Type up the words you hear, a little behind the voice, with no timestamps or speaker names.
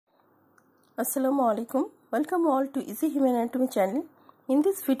Assalamu alaikum. Welcome all to Easy Human Anatomy channel. In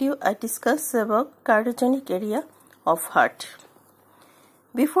this video I discuss about cardiogenic area of heart.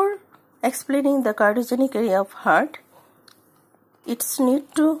 Before explaining the cardiogenic area of heart, it's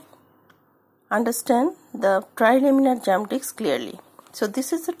need to understand the trilaminar germ disc clearly. So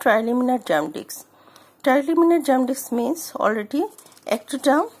this is the trilaminar germ disc. Trilaminar germ disc means already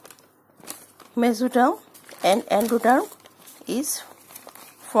ectoderm, mesoderm and endoderm is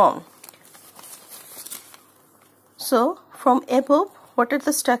formed. So, from above, what are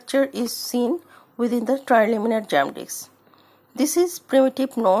the structure is seen within the trilaminar germ disc. This is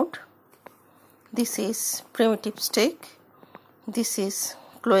primitive node, this is primitive stake, this is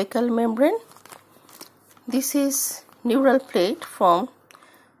cloacal membrane, this is neural plate formed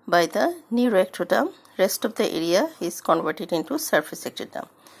by the neuroectoderm. Rest of the area is converted into surface ectoderm.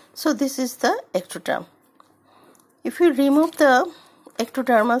 So, this is the ectoderm. If you remove the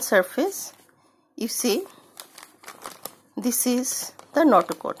ectodermal surface, you see this is the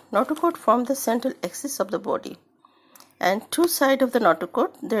notochord. Notochord forms the central axis of the body, and two sides of the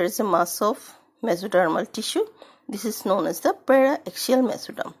notochord there is a mass of mesodermal tissue. This is known as the paraxial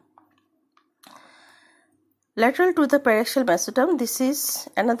mesoderm. Lateral to the paraxial mesoderm, this is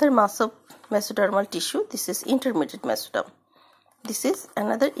another mass of mesodermal tissue. This is intermediate mesoderm. This is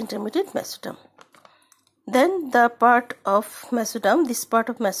another intermediate mesoderm. Then the part of mesoderm, this part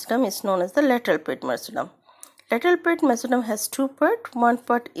of mesoderm is known as the lateral plate mesoderm. Lateral plate mesoderm has two parts. One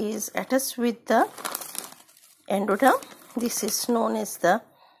part is attached with the endoderm. This is known as the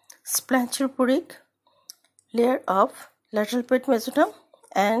splanchnopleuric layer of lateral plate mesoderm,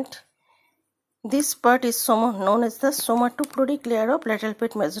 and this part is known as the somatopleuric layer of lateral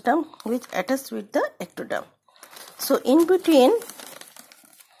plate mesoderm, which attached with the ectoderm. So in between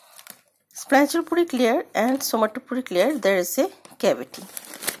splanchnopleuric layer and somatopleuric layer there is a cavity.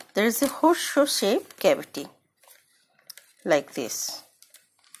 There is a horseshoe-shaped cavity like this.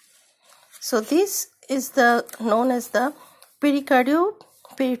 So this is known as the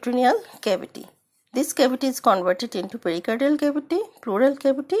pericardio-peritoneal cavity. This cavity is converted into pericardial cavity, pleural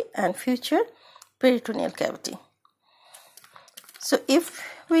cavity and future peritoneal cavity. So if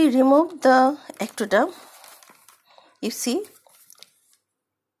we remove the ectoderm, you see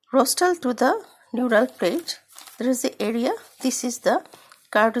rostral to the neural plate there is an area. This is the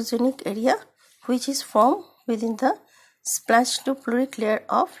cardiogenic area which is formed within the splanchnopleuric layer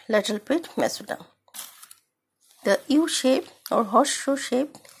of lateral plate mesoderm. The U-shaped or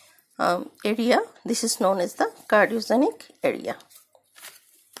horseshoe-shaped area, this is known as the cardiogenic area.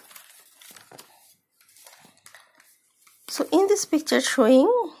 So in this picture showing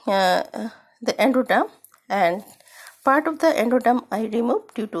the endoderm, and part of the endoderm I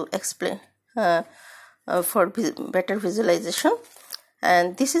removed due to explain for better visualization,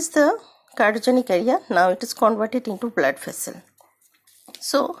 and this is the cardiogenic area. Now it is converted into blood vessel.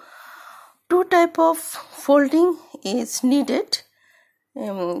 So two type of folding is needed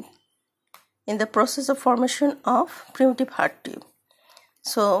in the process of formation of primitive heart tube.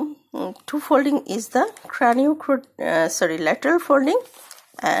 So two folding is the lateral folding,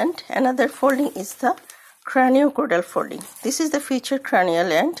 and another folding is the craniocaudal folding. This is the future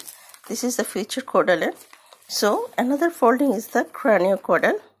cranial end, this is the future caudal end. So another folding is the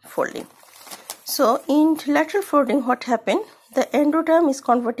craniocaudal folding. So in lateral folding, what happened? The endoderm is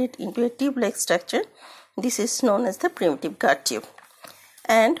converted into a tube-like structure. This is known as the primitive gut tube.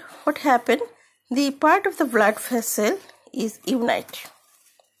 And what happened? The part of the blood vessel is unite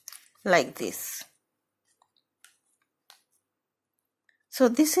like this. So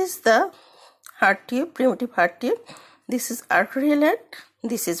this is the heart tube, primitive heart tube. This is arterial end,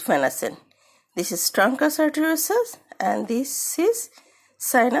 this is venous end. This is truncus arteriosus and this is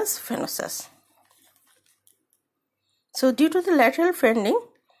sinus venosus. So due to the lateral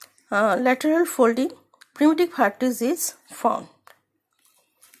folding, primitive heart tube is formed.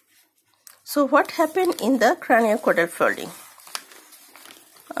 So what happened in the craniocaudal folding?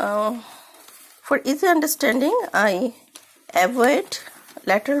 For easy understanding, I avoid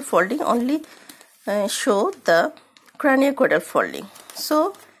lateral folding, only show the craniocaudal folding.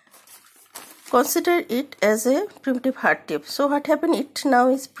 So consider it as a primitive heart tube. So what happened? It now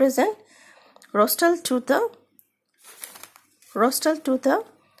is present rostral to the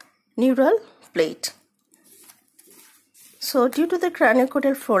neural plate. So due to the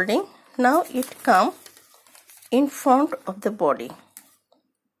craniocaudal folding, now it come in front of the body,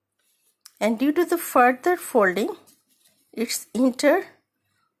 and due to the further folding, it's enter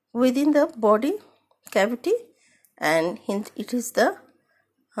within the body cavity, and it is the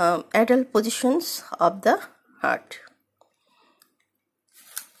adult positions of the heart.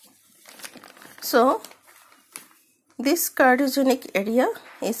 So this cardiogenic area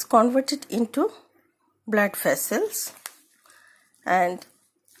is converted into blood vessels, and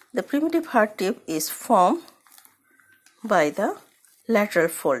the primitive heart tube is formed by the lateral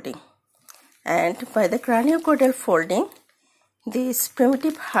folding, and by the craniocaudal folding this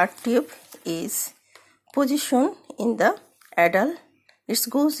primitive heart tube is positioned in the adult. It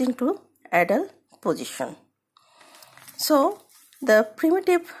goes into adult position. So the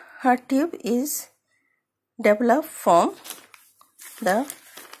primitive heart tube is developed from the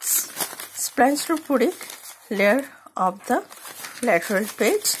splanchnopleuric layer of the lateral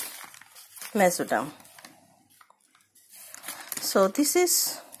page mesoderm. So this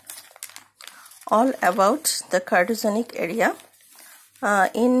is all about the cardiogenic area.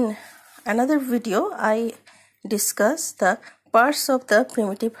 In another video I discuss the parts of the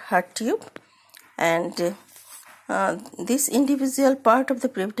primitive heart tube, and this individual part of the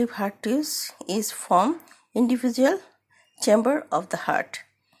primitive heart tube is from individual chamber of the heart.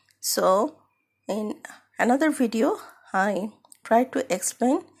 So in another video I try to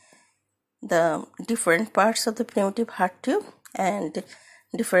explain the different parts of the primitive heart tube, and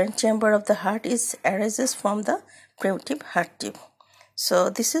different chamber of the heart is arises from the primitive heart tube. So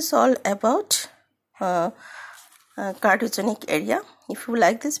this is all about cardiogenic area. If you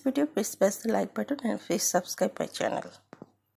like this video, please press the like button and please subscribe my channel.